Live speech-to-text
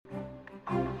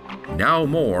Now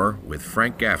more with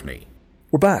Frank Gaffney.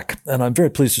 We're back, and I'm very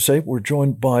pleased to say we're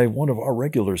joined by one of our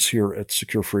regulars here at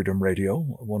Secure Freedom Radio,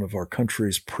 one of our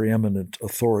country's preeminent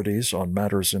authorities on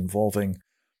matters involving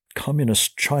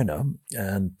communist China,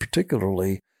 and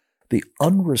particularly the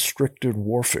unrestricted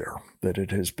warfare that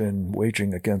it has been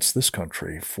waging against this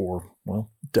country for,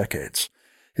 decades.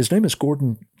 His name is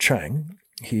Gordon Chang.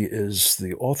 He is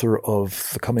the author of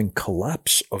The Coming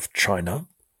Collapse of China,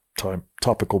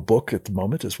 topical book at the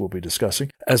moment, as we'll be discussing,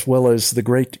 as well as The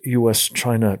Great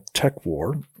U.S.-China Tech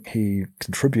War. He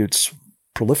contributes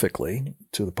prolifically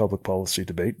to the public policy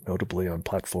debate, notably on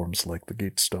platforms like the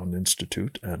Gatestone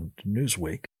Institute and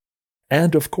Newsweek.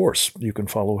 And, of course, you can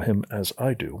follow him, as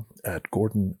I do, at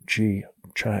Gordon G.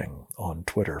 Chang on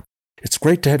Twitter. It's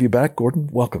great to have you back, Gordon.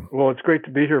 Welcome. Well, it's great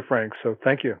to be here, Frank, so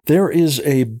thank you. There is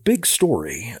a big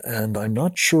story, and I'm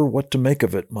not sure what to make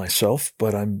of it myself,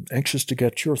 but I'm anxious to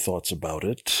get your thoughts about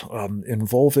it,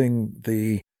 involving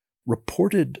the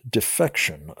reported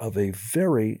defection of a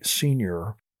very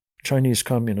senior Chinese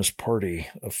Communist Party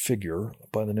figure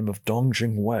by the name of Dong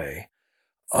Jingwei.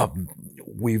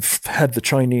 We've had the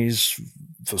Chinese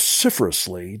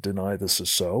vociferously deny this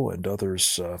is so, and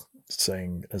others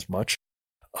saying as much.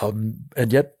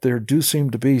 And yet there do seem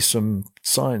to be some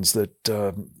signs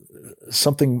that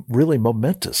something really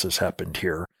momentous has happened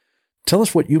here. Tell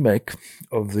us what you make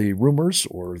of the rumors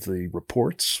or the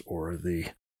reports or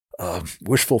the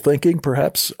wishful thinking,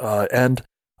 perhaps, and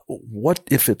what,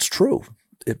 if it's true,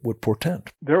 it would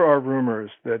portend. There are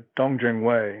rumors that Dong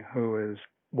Jingwei, who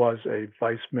was a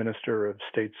vice minister of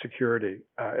state security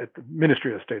at the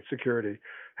Ministry of State Security,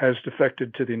 has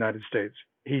defected to the United States.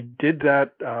 He did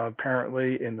that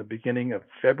apparently in the beginning of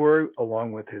February,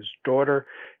 along with his daughter.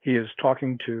 He is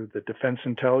talking to the Defense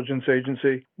Intelligence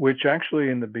Agency, which actually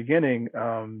in the beginning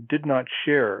did not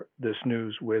share this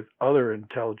news with other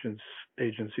intelligence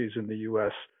agencies in the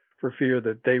U.S. for fear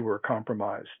that they were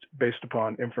compromised based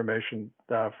upon information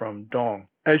from Dong.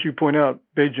 As you point out,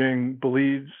 Beijing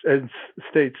believes and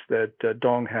states that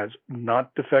Dong has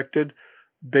not defected.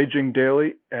 Beijing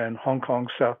Daily and Hong Kong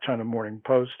South China Morning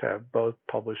Post have both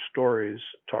published stories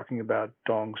talking about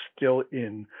Dong still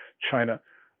in China.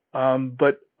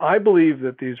 But I believe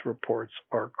that these reports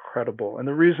are credible. And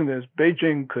the reason is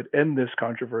Beijing could end this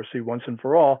controversy once and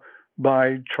for all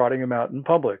by trotting him out in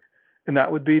public. And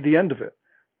that would be the end of it.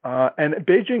 And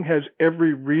Beijing has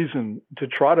every reason to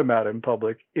trot him out in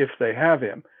public if they have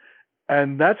him.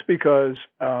 And that's because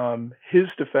his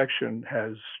defection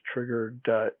has triggered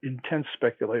intense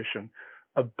speculation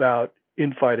about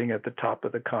infighting at the top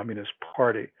of the Communist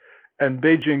Party. And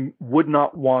Beijing would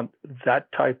not want that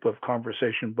type of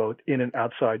conversation, both in and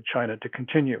outside China, to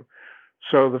continue.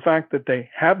 So the fact that they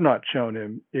have not shown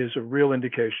him is a real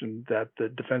indication that the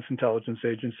Defense Intelligence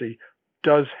Agency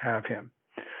does have him.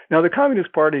 Now, the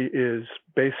Communist Party is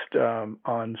based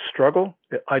on struggle.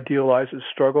 It idealizes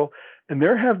struggle. And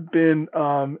there have been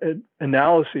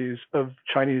analyses of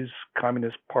Chinese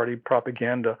Communist Party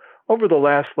propaganda over the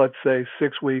last, let's say,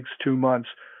 6 weeks, 2 months,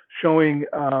 showing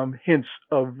hints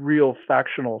of real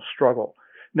factional struggle.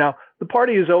 Now, the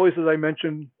party is always, as I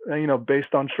mentioned,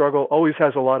 based on struggle, always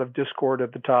has a lot of discord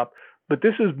at the top, but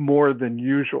this is more than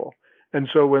usual. And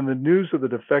so when the news of the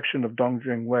defection of Dong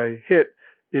Jingwei hit,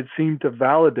 it seemed to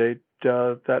validate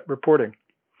that reporting.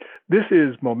 This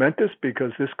is momentous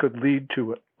because this could lead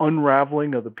to an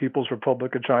unraveling of the People's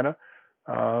Republic of China.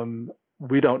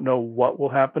 We don't know what will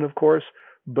happen, of course,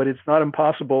 but it's not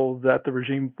impossible that the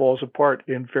regime falls apart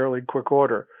in fairly quick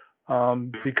order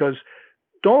because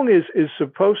Dong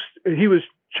he was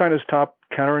China's top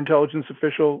counterintelligence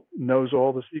official, knows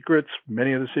all the secrets,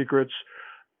 many of the secrets,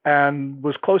 and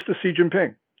was close to Xi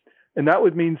Jinping. And that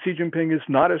would mean Xi Jinping is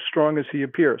not as strong as he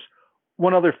appears.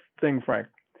 One other thing, Frank.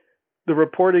 The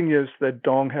reporting is that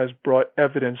Dong has brought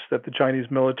evidence that the Chinese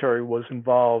military was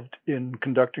involved in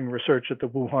conducting research at the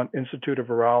Wuhan Institute of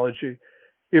Virology.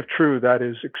 If true, that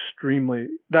is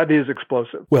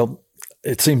explosive. Well,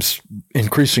 it seems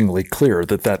increasingly clear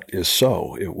that that is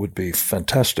so. It would be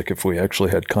fantastic if we actually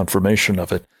had confirmation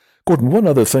of it. Gordon, one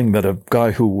other thing that a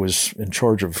guy who was in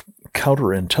charge of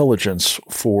counterintelligence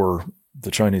for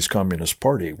the Chinese Communist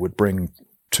Party would bring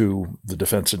to the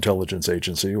Defense Intelligence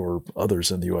Agency or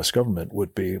others in the U.S. government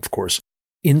would be, of course,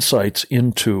 insights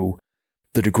into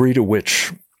the degree to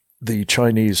which the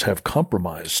Chinese have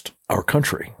compromised our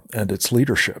country and its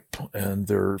leadership. And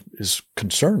there is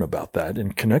concern about that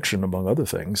in connection, among other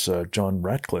things. John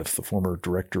Ratcliffe, the former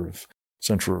director of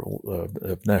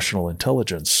National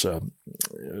Intelligence,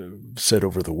 said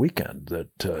over the weekend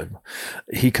that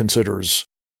he considers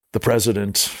the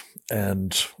president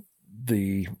and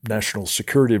the National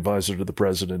Security Advisor to the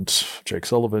President, Jake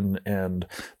Sullivan, and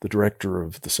the Director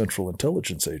of the Central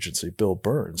Intelligence Agency, Bill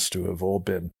Burns, to have all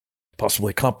been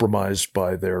possibly compromised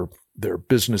by their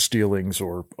business dealings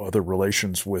or other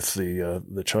relations with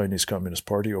the Chinese Communist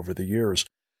Party over the years.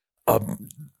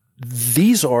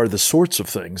 These are the sorts of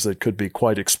things that could be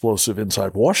quite explosive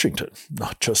inside Washington,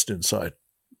 not just inside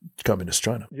Communist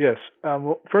China. Yes.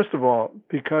 Well, first of all,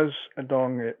 because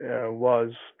Dong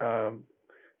was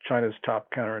China's top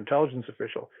counterintelligence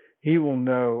official, he will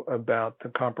know about the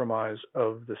compromise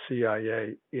of the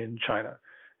CIA in China.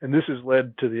 And this has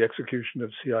led to the execution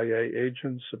of CIA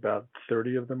agents, about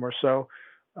 30 of them or so.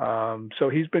 So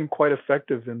he's been quite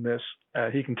effective in this.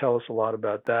 He can tell us a lot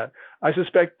about that. I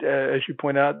suspect, as you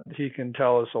point out, he can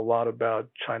tell us a lot about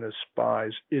China's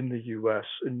spies in the U.S.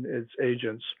 and its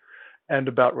agents, and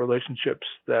about relationships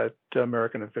that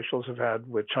American officials have had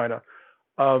with China.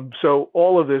 So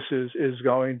all of this is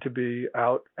going to be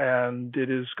out, and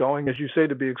it is going, as you say,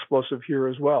 to be explosive here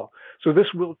as well. So this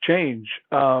will change.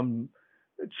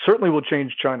 It certainly will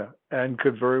change China and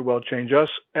could very well change us.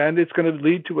 And it's going to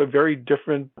lead to a very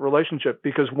different relationship,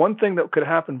 because one thing that could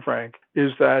happen, Frank,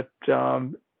 is that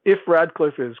if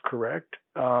Radcliffe is correct,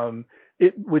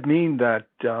 it would mean that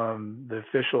the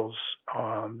officials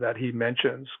that he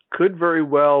mentions could very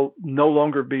well no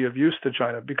longer be of use to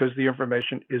China, because the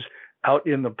information is out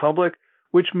in the public,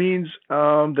 which means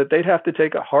that they'd have to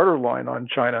take a harder line on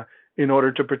China in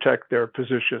order to protect their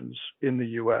positions in the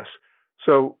U.S.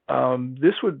 So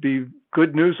this would be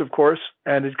good news, of course,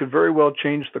 and it could very well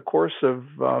change the course of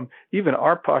even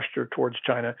our posture towards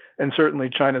China, and certainly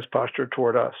China's posture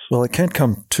toward us. Well, it can't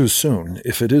come too soon.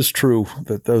 If it is true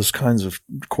that those kinds of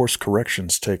course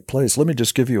corrections take place, let me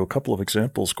just give you a couple of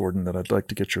examples, Gordon, that I'd like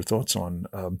to get your thoughts on.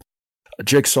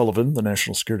 Jake Sullivan, the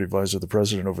National Security Advisor of the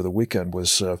President, over the weekend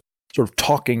was sort of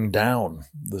talking down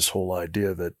this whole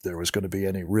idea that there was going to be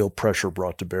any real pressure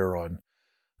brought to bear on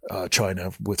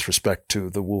China with respect to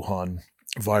the Wuhan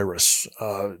virus.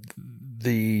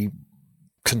 The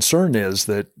concern is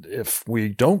that if we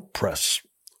don't press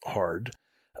hard,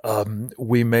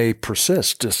 we may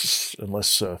persist,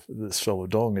 unless this fellow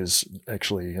Dong is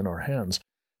actually in our hands,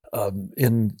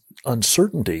 in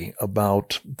uncertainty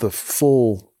about the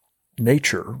full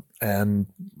nature and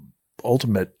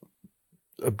ultimate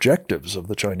objectives of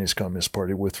the Chinese Communist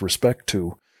Party with respect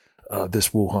to this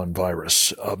Wuhan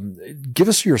virus. Give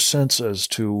us your sense as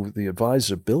to the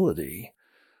advisability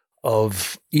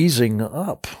of easing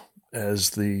up,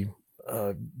 as the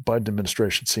Biden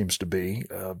administration seems to be,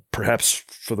 perhaps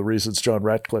for the reasons John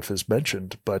Ratcliffe has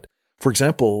mentioned. But, for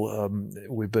example,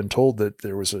 we've been told that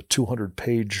there was a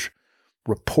 200-page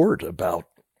report about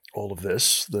all of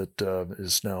this that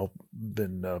has now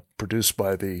been produced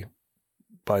by the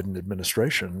Biden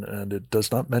administration, and it does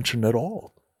not mention at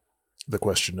all the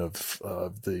question of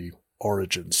the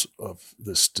origins of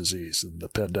this disease and the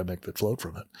pandemic that flowed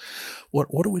from it.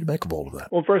 What do we make of all of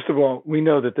that? Well, first of all, we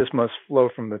know that this must flow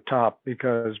from the top,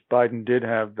 because Biden did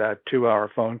have that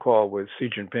 2-hour phone call with Xi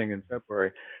Jinping in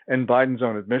February, and Biden's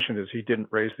own admission is he didn't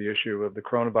raise the issue of the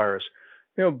coronavirus.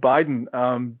 You know, Biden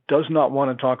does not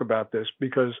want to talk about this,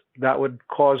 because that would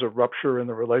cause a rupture in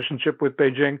the relationship with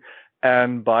Beijing.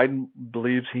 And Biden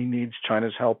believes he needs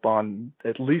China's help on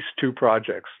at least 2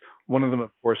 projects. One of them, of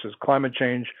course, is climate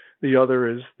change. The other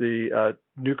is the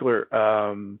nuclear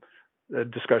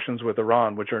discussions with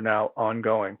Iran, which are now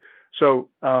ongoing. So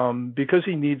because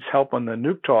he needs help on the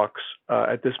nuke talks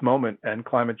at this moment, and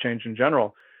climate change in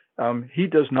general, he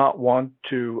does not want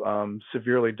to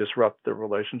severely disrupt the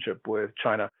relationship with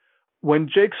China. When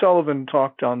Jake Sullivan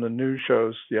talked on the news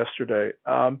shows yesterday,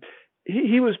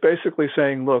 he was basically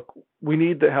saying, look, we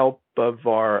need the help of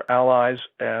our allies,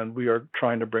 and we are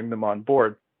trying to bring them on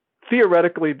board.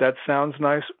 Theoretically, that sounds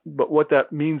nice, but what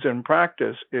that means in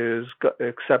practice is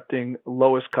accepting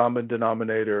lowest common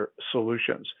denominator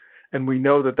solutions. And we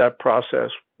know that that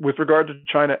process, with regard to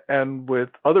China and with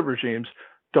other regimes,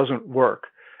 doesn't work.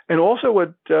 And also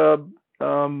what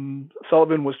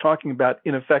Sullivan was talking about,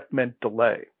 in effect, meant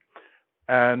delay.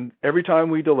 And every time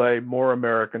we delay, more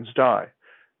Americans die.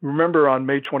 Remember, on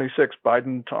May 26,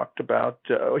 Biden talked about,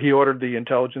 he ordered the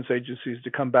intelligence agencies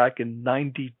to come back in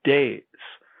 90 days.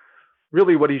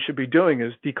 Really, what he should be doing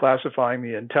is declassifying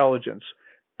the intelligence.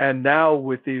 And now,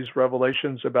 with these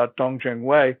revelations about Dong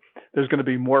Jingwei, there's going to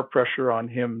be more pressure on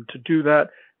him to do that.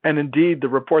 And indeed, the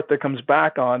report that comes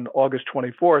back on August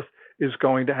 24th is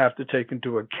going to have to take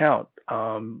into account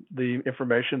the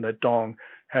information that Dong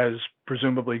has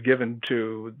presumably given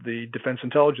to the Defense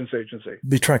Intelligence Agency.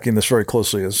 Be tracking this very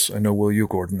closely, as I know will you,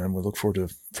 Gordon, and we look forward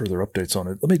to further updates on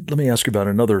it. Let me ask you about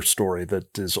another story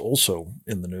that is also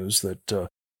in the news that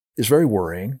is very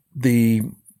worrying. The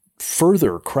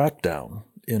further crackdown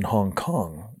in Hong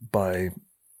Kong by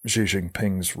Xi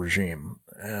Jinping's regime,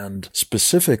 and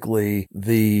specifically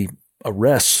the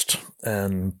arrest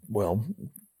and, well,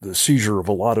 the seizure of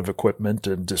a lot of equipment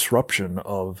and disruption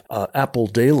of Apple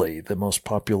Daily, the most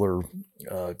popular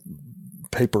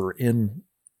paper in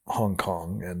Hong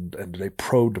Kong and a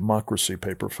pro-democracy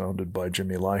paper founded by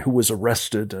Jimmy Lai, who was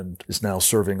arrested and is now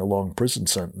serving a long prison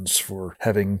sentence for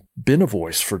having been a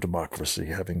voice for democracy,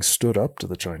 having stood up to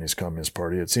the Chinese Communist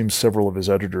Party. It seems several of his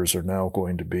editors are now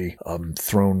going to be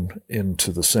thrown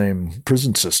into the same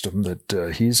prison system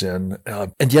that he's in.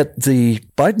 And yet the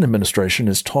Biden administration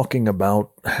is talking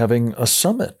about having a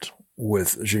summit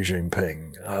with Xi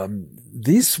Jinping.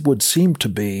 These would seem to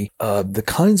be the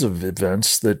kinds of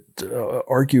events that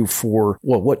argue for,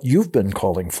 well, what you've been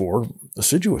calling for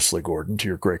assiduously, Gordon, to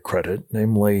your great credit,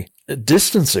 namely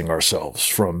distancing ourselves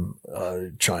from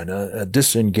China,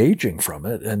 disengaging from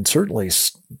it, and certainly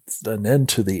an end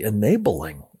to the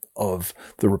enabling of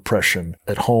the repression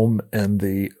at home and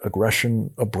the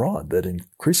aggression abroad that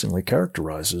increasingly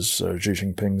characterizes Xi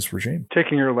Jinping's regime.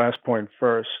 Taking your last point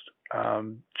first,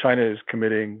 China is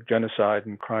committing genocide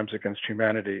and crimes against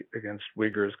humanity against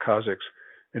Uyghurs, Kazakhs,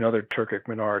 and other Turkic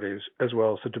minorities, as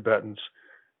well as the Tibetans.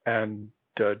 And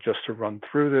just to run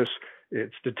through this,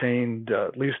 it's detained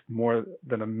at least more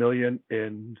than 1 million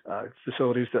in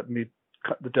facilities that meet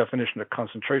the definition of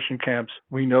concentration camps.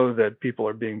 We know that people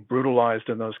are being brutalized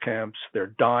in those camps.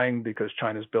 They're dying because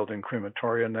China's building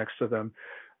crematoria next to them.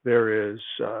 There is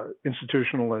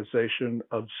institutionalization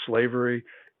of slavery,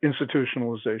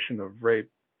 institutionalization of rape,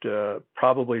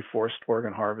 probably forced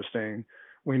organ harvesting.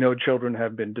 We know children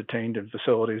have been detained in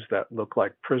facilities that look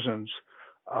like prisons.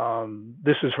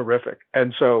 This is horrific.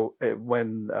 And so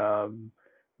when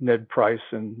Ned Price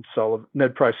is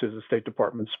the State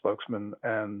Department spokesman,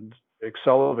 and Jake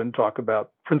Sullivan talk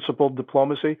about principled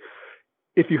diplomacy.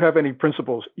 If you have any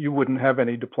principles, you wouldn't have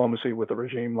any diplomacy with a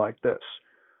regime like this.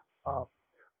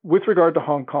 With regard to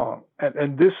Hong Kong,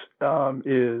 and this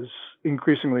is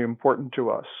increasingly important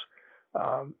to us,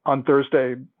 on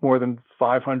Thursday, more than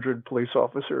 500 police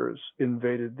officers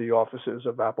invaded the offices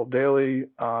of Apple Daily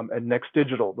and Next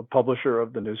Digital, the publisher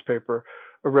of the newspaper,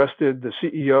 arrested the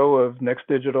CEO of Next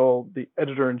Digital, the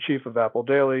editor-in-chief of Apple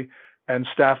Daily, and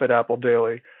staff at Apple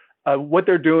Daily. What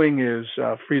they're doing is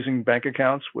freezing bank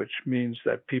accounts, which means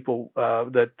that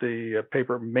that the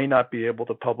paper may not be able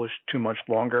to publish too much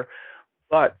longer.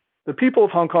 But the people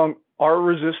of Hong Kong are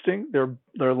resisting.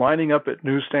 They're lining up at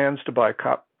newsstands to buy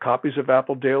copies of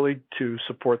Apple Daily to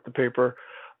support the paper.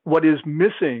 What is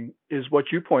missing is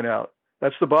what you point out.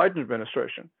 That's the Biden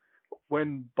administration.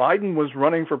 When Biden was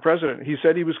running for president, he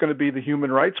said he was going to be the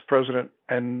human rights president.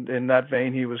 And in that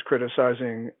vein, he was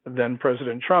criticizing then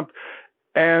President Trump.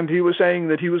 And he was saying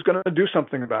that he was going to do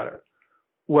something about it.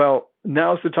 Well,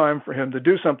 now's the time for him to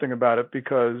do something about it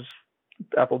because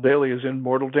Apple Daily is in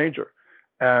mortal danger.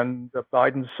 And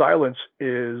Biden's silence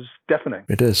is deafening.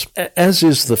 It is. As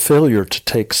is the failure to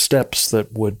take steps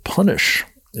that would punish.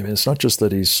 I mean, it's not just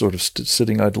that he's sort of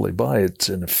sitting idly by. It's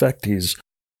in effect, he's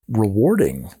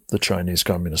rewarding the Chinese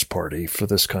Communist Party for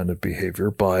this kind of behavior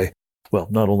by, well,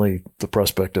 not only the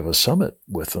prospect of a summit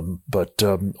with them, but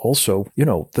also,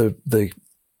 the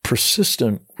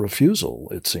persistent refusal,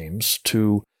 it seems,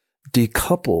 to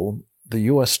decouple the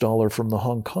U.S. dollar from the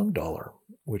Hong Kong dollar,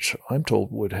 which I'm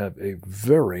told would have a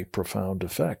very profound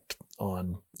effect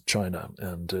on China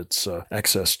and its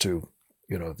access to,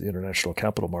 the international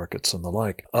capital markets and the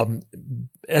like.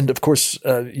 And of course,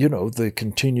 the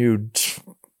continued,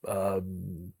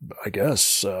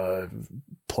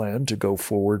 plan to go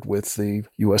forward with the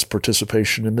U.S.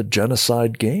 participation in the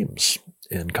genocide games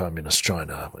in communist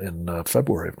China in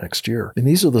February of next year. And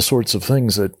these are the sorts of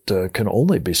things that can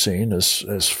only be seen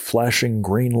as flashing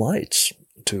green lights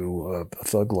to a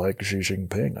thug like Xi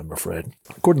Jinping, I'm afraid.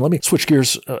 Gordon, let me switch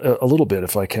gears a little bit,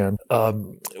 if I can.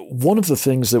 One of the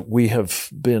things that we have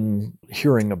been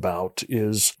hearing about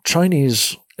is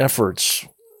Chinese efforts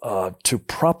to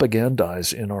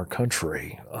propagandize in our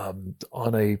country on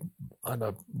a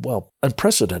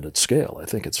unprecedented scale, I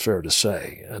think it's fair to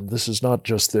say. And this is not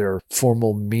just their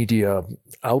formal media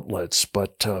outlets,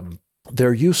 but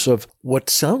their use of what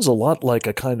sounds a lot like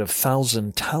a kind of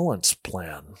 1,000 talents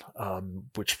plan,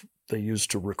 which they use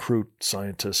to recruit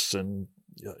scientists and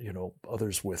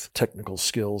others with technical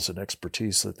skills and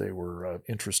expertise that they were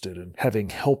interested in having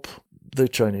help the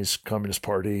Chinese Communist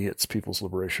Party, its People's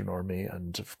Liberation Army,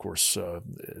 and of course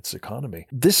its economy.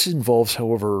 This involves,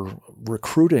 however,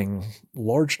 recruiting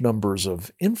large numbers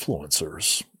of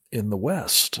influencers in the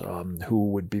West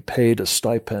who would be paid a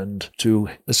stipend to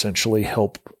essentially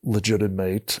help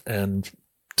legitimate and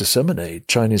disseminate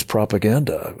Chinese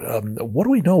propaganda. What do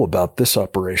we know about this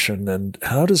operation, and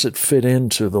how does it fit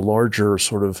into the larger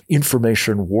sort of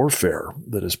information warfare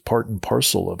that is part and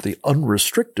parcel of the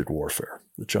unrestricted warfare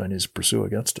the Chinese pursue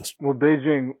against us? Well,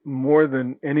 Beijing, more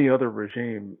than any other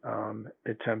regime,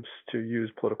 attempts to use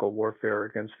political warfare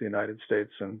against the United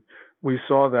States. And we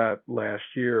saw that last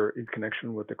year in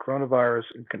connection with the coronavirus,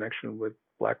 in connection with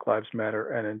Black Lives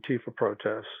Matter and Antifa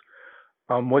protests.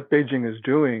 What Beijing is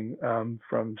doing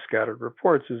from scattered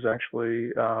reports is actually,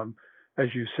 as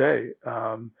you say,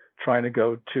 trying to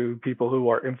go to people who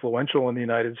are influential in the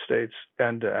United States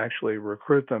and to actually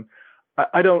recruit them.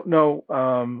 I don't know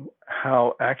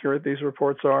how accurate these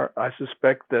reports are. I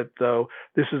suspect that, though,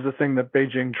 this is the thing that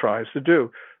Beijing tries to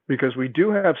do, because we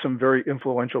do have some very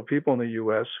influential people in the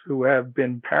U.S. who have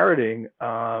been parroting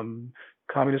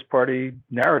Communist Party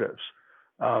narratives.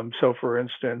 So, for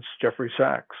instance, Jeffrey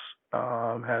Sachs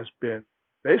has been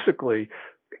basically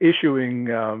issuing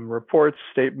reports,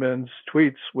 statements,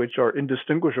 tweets, which are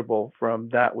indistinguishable from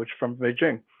that which from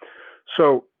Beijing.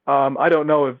 So I don't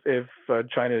know if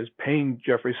China is paying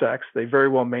Jeffrey Sachs. They very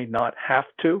well may not have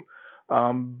to.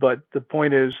 But the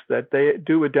point is that they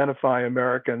do identify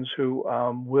Americans who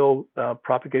will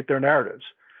propagate their narratives.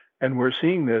 And we're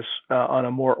seeing this on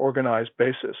a more organized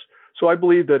basis. So I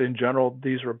believe that in general,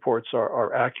 these reports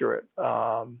are accurate.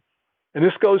 And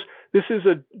this is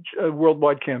a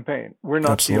worldwide campaign. We're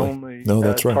not Absolutely. the only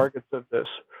That's right. targets of this.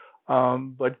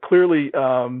 But clearly,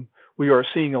 we are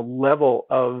seeing a level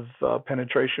of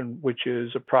penetration which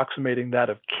is approximating that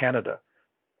of Canada.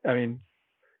 I mean,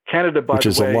 Canada, by which the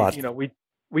is way, a lot.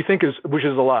 We think which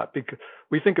is a lot, because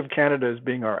we think of Canada as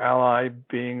being our ally,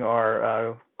 being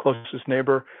our closest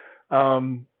neighbor.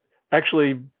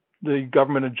 Actually, the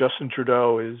government of Justin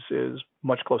Trudeau is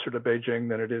much closer to Beijing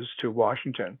than it is to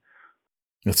Washington.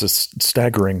 It's a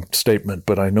staggering statement,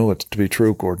 but I know it to be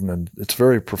true, Gordon, and it's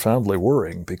very profoundly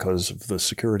worrying because of the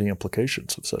security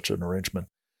implications of such an arrangement.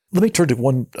 Let me turn to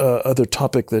one other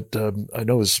topic that I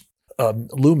know is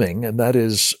looming, and that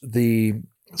is the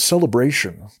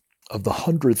celebration of the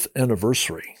 100th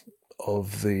anniversary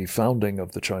of the founding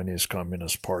of the Chinese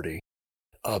Communist Party.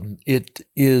 It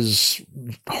is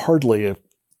hardly a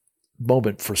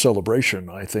moment for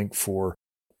celebration, I think, for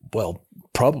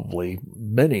probably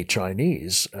many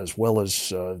Chinese as well as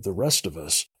the rest of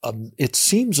us. It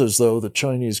seems as though the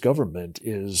Chinese government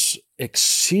is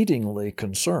exceedingly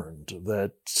concerned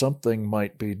that something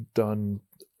might be done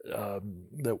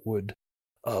that would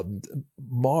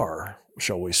mar,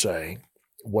 shall we say,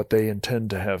 what they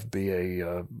intend to have be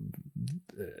an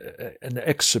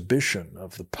exhibition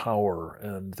of the power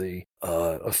and the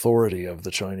authority of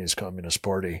the Chinese Communist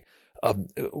Party.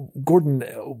 Gordon,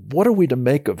 what are we to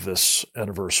make of this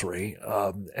anniversary,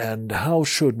 and how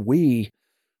should we,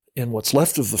 in what's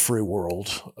left of the free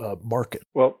world, mark it?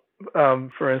 Well,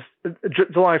 for instance,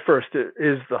 July 1st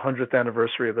is the 100th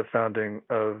anniversary of the founding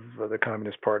of the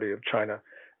Communist Party of China.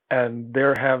 And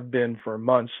there have been for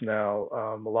months now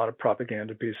a lot of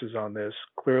propaganda pieces on this.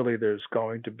 Clearly, there's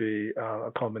going to be a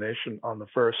culmination on the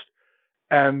 1st.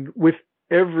 And with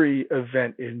every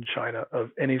event in China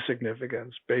of any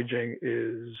significance, Beijing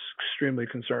is extremely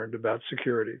concerned about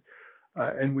security.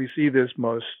 And we see this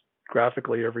most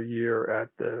graphically every year at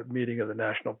the meeting of the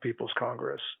National People's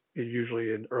Congress,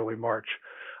 usually in early March.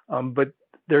 But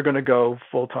they're going to go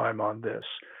full time on this.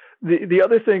 The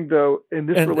other thing, though, and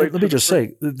this relates. Let me just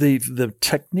say, the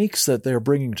techniques that they're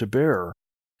bringing to bear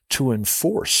to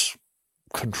enforce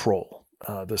control,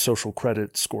 the social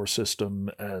credit score system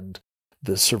and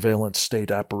the surveillance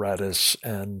state apparatus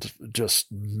and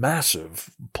just massive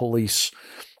police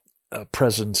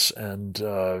presence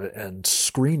and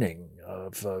screening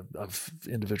of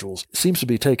individuals seems to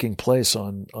be taking place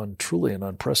on truly an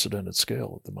unprecedented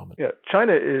scale at the moment. Yeah,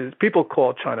 China is, people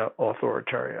call China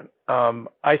authoritarian.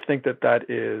 I think that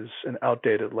is an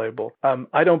outdated label.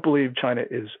 I don't believe China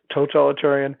is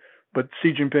totalitarian, but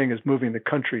Xi Jinping is moving the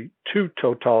country to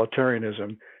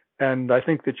totalitarianism. And I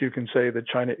think that you can say that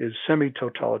China is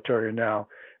semi-totalitarian now.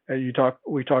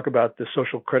 We talk about the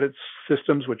social credit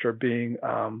systems, which are being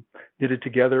knitted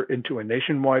together into a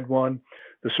nationwide one.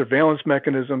 The surveillance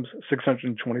mechanisms,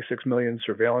 626 million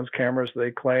surveillance cameras,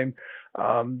 they claim.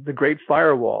 The Great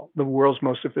Firewall, the world's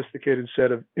most sophisticated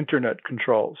set of internet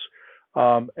controls,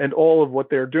 and all of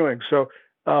what they're doing. So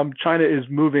China is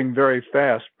moving very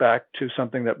fast back to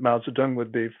something that Mao Zedong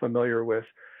would be familiar with.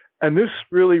 And this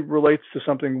really relates to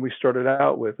something we started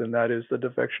out with, and that is the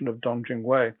defection of Dong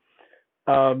Jingwei.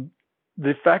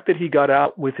 The fact that he got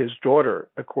out with his daughter,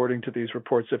 according to these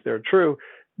reports, if they're true,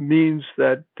 means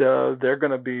that they're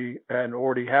going to be and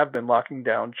already have been locking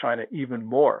down China even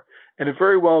more. And it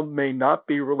very well may not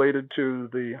be related to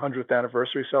the 100th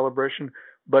anniversary celebration,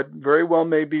 but very well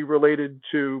may be related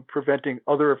to preventing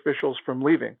other officials from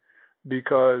leaving,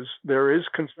 because there is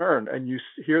concern, and you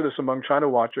hear this among China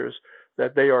watchers,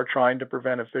 that they are trying to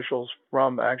prevent officials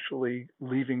from actually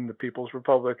leaving the People's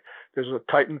Republic. There's a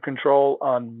tightened control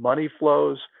on money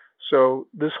flows. So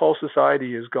this whole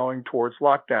society is going towards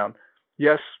lockdown.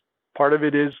 Yes, part of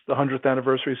it is the 100th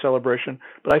anniversary celebration,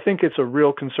 but I think it's a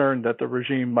real concern that the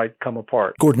regime might come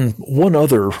apart. Gordon, one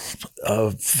other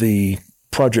of the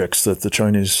projects that the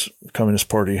Chinese Communist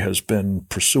Party has been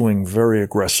pursuing very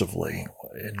aggressively,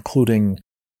 including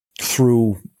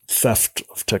through theft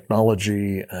of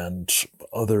technology and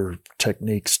other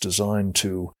techniques designed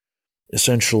to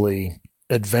essentially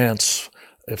advance,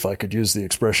 if I could use the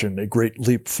expression, a great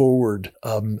leap forward,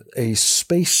 a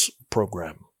space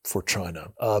program for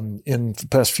China. In the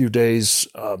past few days,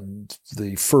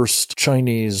 the first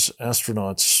Chinese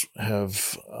astronauts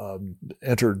have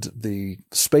entered the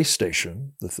space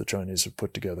station that the Chinese have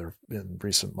put together in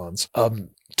recent months.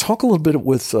 Talk a little bit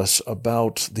with us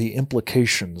about the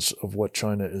implications of what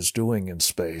China is doing in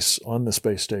space, on the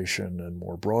space station and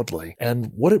more broadly,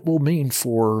 and what it will mean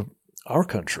for our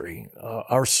country,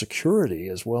 our security,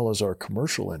 as well as our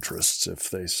commercial interests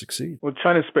if they succeed. Well,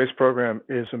 China's space program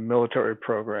is a military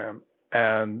program,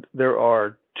 and there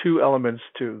are two elements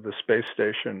to the space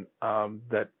station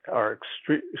that are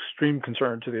extreme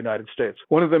concern to the United States.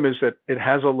 One of them is that it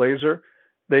has a laser.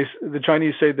 The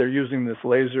Chinese say they're using this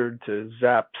laser to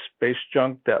zap space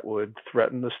junk that would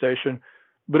threaten the station,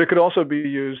 but it could also be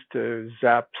used to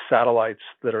zap satellites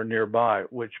that are nearby,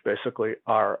 which basically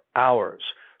are ours.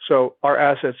 So our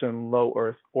assets in low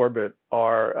Earth orbit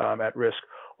are at risk.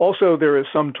 Also, there is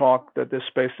some talk that this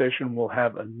space station will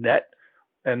have a net,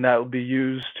 and that will be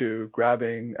used to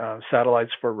grabbing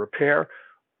satellites for repair.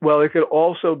 Well, it could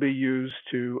also be used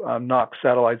to knock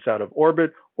satellites out of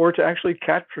orbit or to actually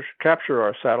capture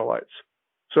our satellites.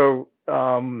 So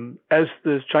as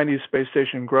the Chinese space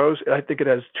station grows, I think it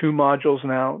has two modules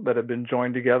now that have been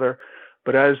joined together.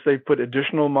 But as they put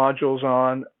additional modules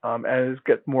on, as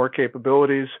get more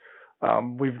capabilities,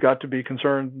 we've got to be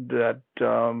concerned that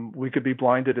we could be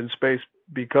blinded in space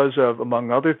because of, among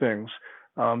other things,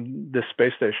 this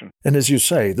space station. And as you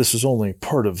say, this is only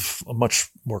part of a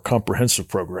much more comprehensive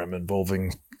program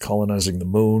involving colonizing the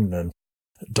moon and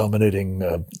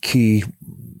dominating key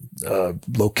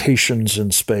locations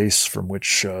in space from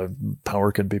which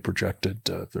power can be projected.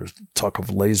 There's talk of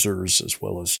lasers as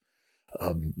well as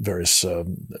various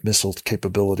missile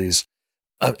capabilities.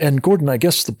 And Gordon, I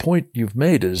guess the point you've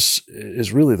made is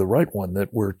really the right one,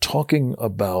 that we're talking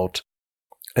about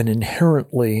an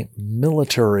inherently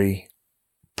military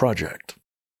project.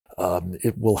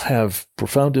 It will have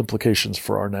profound implications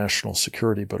for our national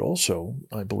security, but also,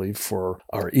 I believe, for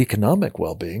our economic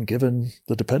well-being, given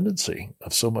the dependency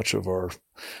of so much of our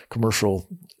commercial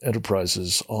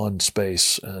enterprises on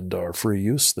space and our free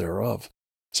use thereof.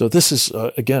 So this is,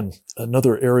 again,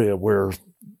 another area where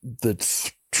the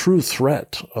true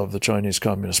threat of the Chinese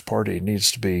Communist Party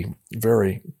needs to be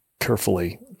very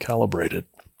carefully calibrated.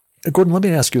 Gordon, let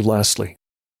me ask you lastly.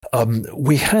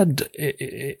 We had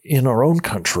in our own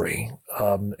country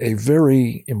a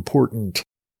very important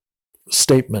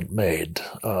statement made,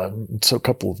 so a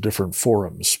couple of different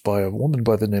forums, by a woman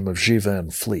by the name of Xi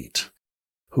Van Fleet,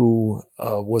 who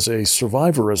was a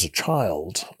survivor as a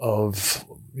child of,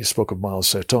 you spoke of Mao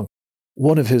Zedong,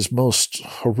 one of his most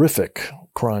horrific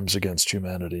crimes against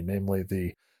humanity, namely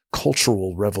the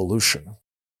Cultural Revolution.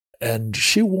 And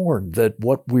she warned that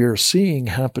what we're seeing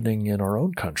happening in our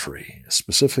own country,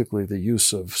 specifically the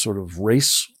use of sort of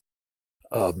race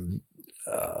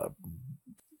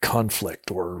conflict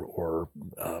or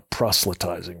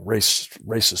proselytizing,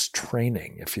 racist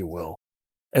training, if you will,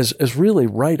 as really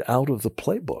right out of the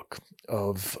playbook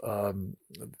of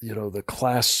the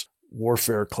class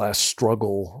warfare, class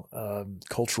struggle,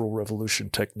 Cultural Revolution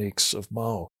techniques of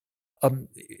Mao.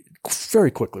 Very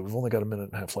quickly, we've only got a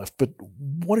minute and a half left, but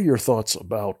what are your thoughts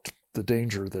about the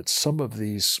danger that some of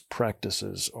these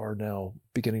practices are now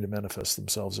beginning to manifest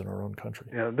themselves in our own country?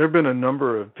 Yeah, there have been a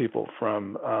number of people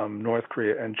from North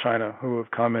Korea and China who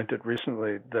have commented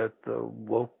recently that the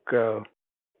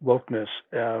wokeness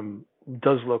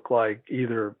does look like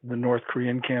either the North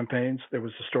Korean campaigns. There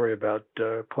was a story about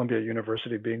Columbia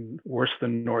University being worse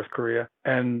than North Korea,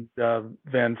 and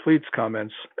Van Fleet's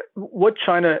comments. What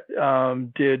China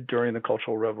did during the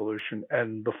Cultural Revolution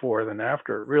and before and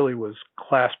after really was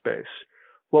class-based.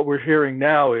 What we're hearing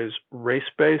now is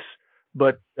race-based,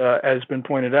 but as been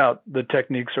pointed out, the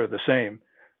techniques are the same.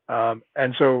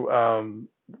 And so,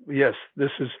 yes,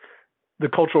 the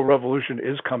Cultural Revolution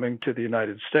is coming to the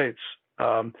United States.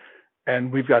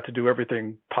 And we've got to do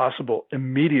everything possible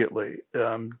immediately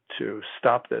to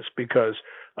stop this, because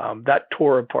that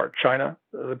tore apart China.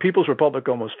 The People's Republic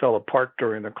almost fell apart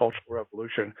during the Cultural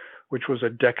Revolution, which was a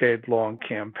decade-long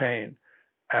campaign.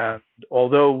 And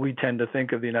although we tend to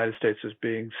think of the United States as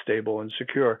being stable and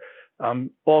secure,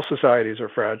 all societies are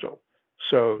fragile.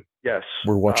 So, yes.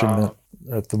 We're watching that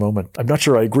at the moment. I'm not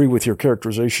sure I agree with your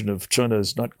characterization of China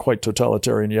as not quite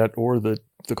totalitarian yet, or that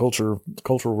the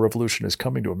cultural revolution is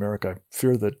coming to America. I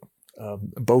fear that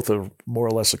both are more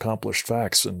or less accomplished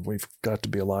facts, and we've got to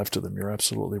be alive to them. You're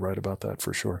absolutely right about that,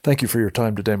 for sure. Thank you for your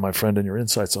time today, my friend, and your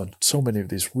insights on so many of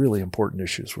these really important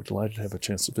issues. We're delighted to have a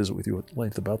chance to visit with you at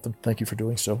length about them. Thank you for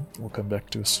doing so. We'll come back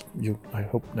to you, I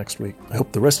hope, next week. I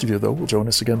hope the rest of you, though, will join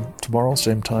us again tomorrow,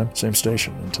 same time, same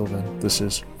station. Until then, this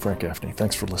is Frank Gaffney.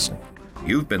 Thanks for listening.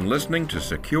 You've been listening to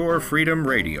Secure Freedom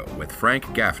Radio with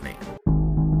Frank Gaffney.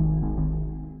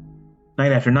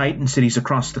 Night after night in cities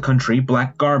across the country,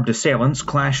 black-garbed assailants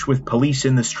clash with police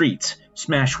in the streets,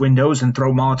 smash windows, and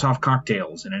throw Molotov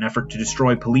cocktails in an effort to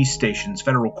destroy police stations,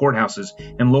 federal courthouses,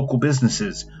 and local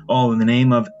businesses, all in the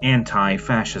name of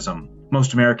anti-fascism.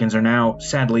 Most Americans are now,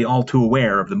 sadly, all too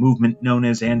aware of the movement known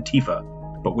as Antifa.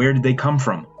 But where did they come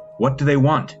from? What do they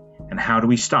want? And how do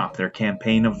we stop their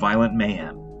campaign of violent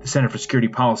mayhem? The Center for Security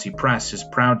Policy Press is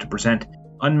proud to present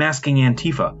Unmasking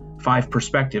Antifa: 5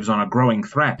 Perspectives on a Growing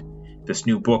Threat. This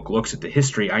new book looks at the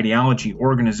history, ideology,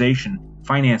 organization,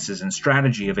 finances, and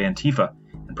strategy of Antifa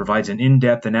and provides an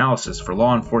in-depth analysis for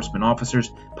law enforcement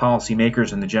officers,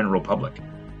 policymakers, and the general public.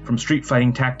 From street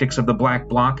fighting tactics of the Black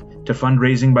Bloc to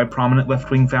fundraising by prominent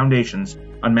left-wing foundations,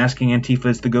 Unmasking Antifa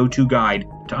is the go-to guide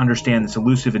to understand this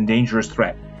elusive and dangerous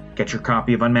threat. Get your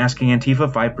copy of Unmasking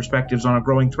Antifa: 5 Perspectives on a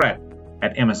Growing Threat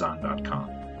at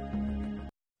Amazon.com.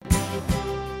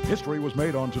 History was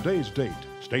made on today's date.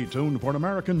 Stay tuned for an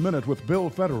American Minute with Bill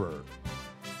Federer.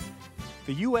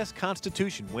 The U.S.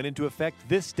 Constitution went into effect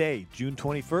this day, June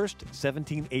 21st,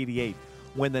 1788,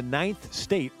 when the 9th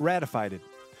state ratified it.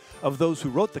 Of those who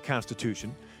wrote the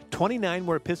Constitution, 29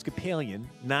 were Episcopalian,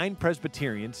 9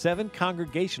 Presbyterian, 7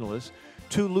 Congregationalists,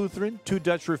 2 Lutheran, 2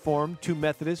 Dutch Reformed, 2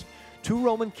 Methodist, 2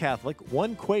 Roman Catholic,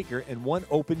 1 Quaker, and 1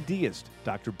 Open Deist,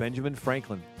 Dr. Benjamin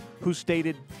Franklin, who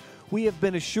stated, "We have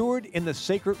been assured in the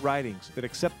sacred writings that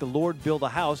except the Lord build a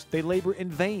house, they labor in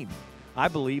vain. I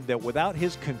believe that without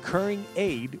his concurring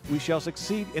aid, we shall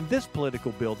succeed in this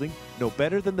political building no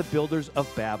better than the builders of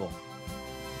Babel."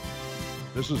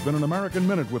 This has been an American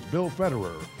Minute with Bill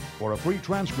Federer. For a free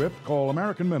transcript, call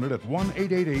American Minute at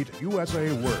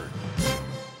 1-888-USA-WORD.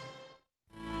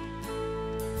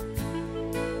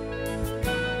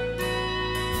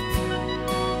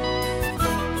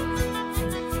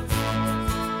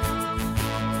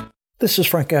 This is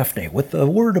Frank Gaffney with a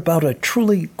word about a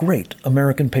truly great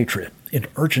American patriot in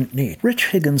urgent need. Rich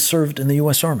Higgins served in the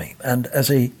U.S. Army and as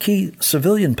a key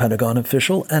civilian Pentagon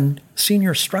official and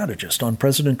senior strategist on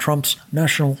President Trump's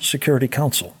National Security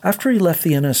Council. After he left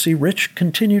the NSC, Rich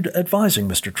continued advising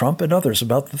Mr. Trump and others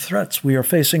about the threats we are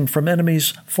facing from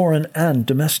enemies, foreign and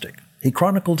domestic. He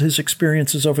chronicled his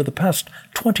experiences over the past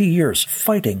 20 years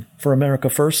fighting for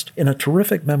America first in a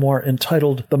terrific memoir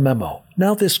entitled The Memo.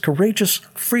 Now this courageous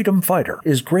freedom fighter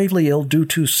is gravely ill due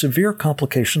to severe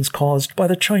complications caused by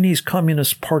the Chinese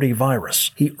Communist Party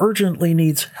virus. He urgently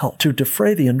needs help to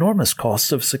defray the enormous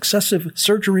costs of successive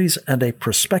surgeries and a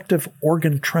prospective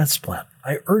organ transplant.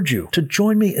 I urge you to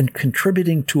join me in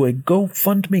contributing to a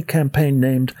GoFundMe campaign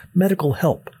named Medical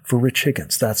Help for Rich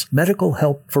Higgins. That's Medical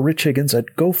Help for Rich Higgins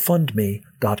at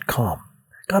GoFundMe.com.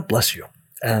 God bless you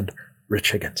and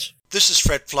Rich Higgins. This is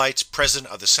Fred Fleitz,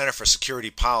 President of the Center for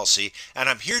Security Policy, and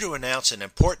I'm here to announce an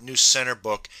important new center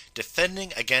book,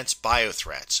 Defending Against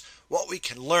Biothreats: What We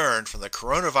Can Learn from the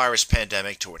Coronavirus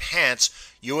Pandemic to Enhance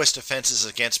U.S. Defenses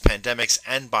Against Pandemics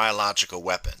and Biological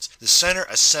Weapons. The center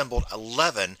assembled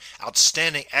 11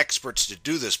 outstanding experts to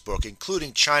do this book,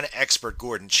 including China expert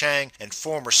Gordon Chang and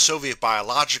former Soviet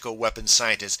biological weapons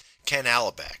scientist Ken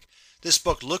Alabek. This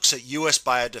book looks at U.S.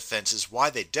 biodefenses,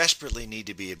 why they desperately need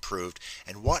to be improved,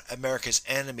 and what America's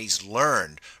enemies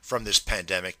learned from this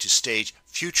pandemic to stage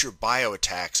future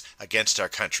bioattacks against our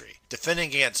country. Defending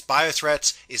Against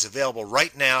Biothreats is available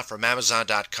right now from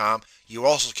Amazon.com. You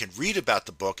also can read about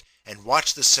the book and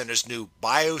watch the Center's new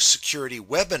Biosecurity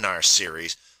webinar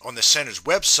series on the Center's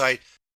website,